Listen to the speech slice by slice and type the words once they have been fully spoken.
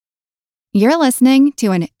You're listening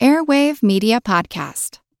to an Airwave Media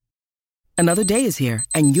Podcast. Another day is here,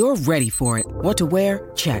 and you're ready for it. What to wear?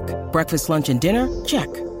 Check. Breakfast, lunch, and dinner? Check.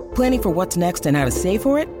 Planning for what's next and how to save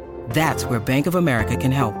for it? That's where Bank of America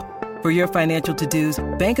can help. For your financial to-dos,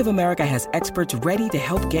 Bank of America has experts ready to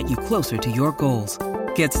help get you closer to your goals.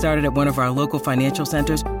 Get started at one of our local financial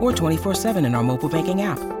centers or 24/7 in our mobile banking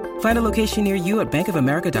app. Find a location near you at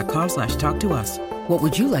bankofamerica.com/talktous. What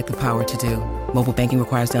would you like the power to do? Mobile banking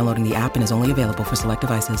requires downloading the app and is only available for select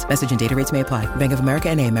devices. Message and data rates may apply. Bank of America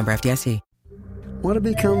N.A., member FDIC. Want to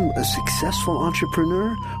become a successful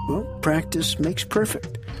entrepreneur? Well, practice makes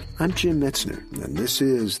perfect. I'm Jim Metzner, and this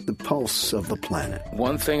is The Pulse of the Planet.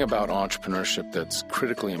 One thing about entrepreneurship that's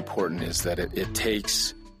critically important is that it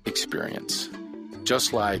takes experience.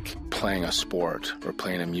 Just like playing a sport or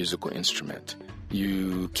playing a musical instrument,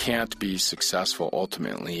 you can't be successful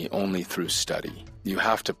ultimately only through study. You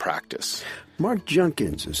have to practice. Mark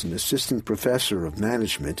Junkins is an assistant professor of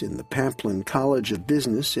management in the Pamplin College of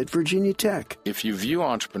Business at Virginia Tech. If you view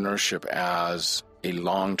entrepreneurship as a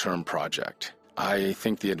long-term project, I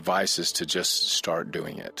think the advice is to just start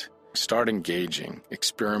doing it. Start engaging,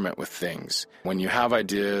 experiment with things. When you have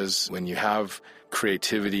ideas, when you have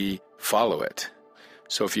creativity, follow it.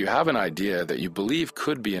 So if you have an idea that you believe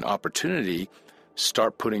could be an opportunity,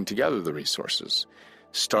 start putting together the resources.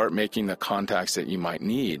 Start making the contacts that you might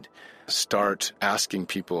need. Start asking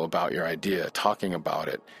people about your idea, talking about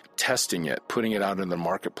it, testing it, putting it out in the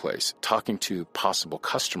marketplace, talking to possible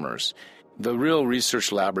customers. The real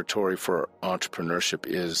research laboratory for entrepreneurship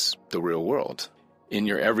is the real world. In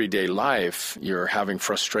your everyday life, you're having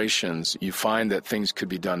frustrations. You find that things could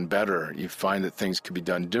be done better. You find that things could be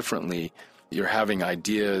done differently. You're having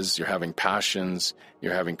ideas, you're having passions,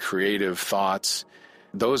 you're having creative thoughts.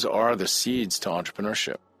 Those are the seeds to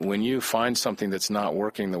entrepreneurship. When you find something that's not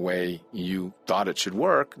working the way you thought it should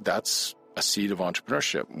work, that's a seed of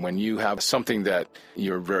entrepreneurship. When you have something that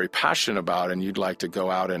you're very passionate about and you'd like to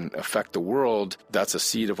go out and affect the world, that's a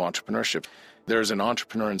seed of entrepreneurship. There's an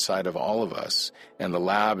entrepreneur inside of all of us, and the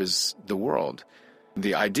lab is the world.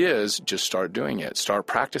 The idea is just start doing it, start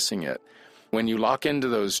practicing it. When you lock into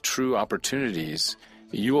those true opportunities,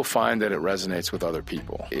 you will find that it resonates with other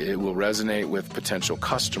people. It will resonate with potential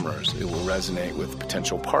customers. It will resonate with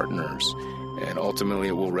potential partners. And ultimately,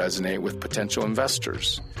 it will resonate with potential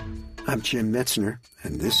investors. I'm Jim Metzner,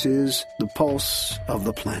 and this is The Pulse of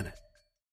the Planet.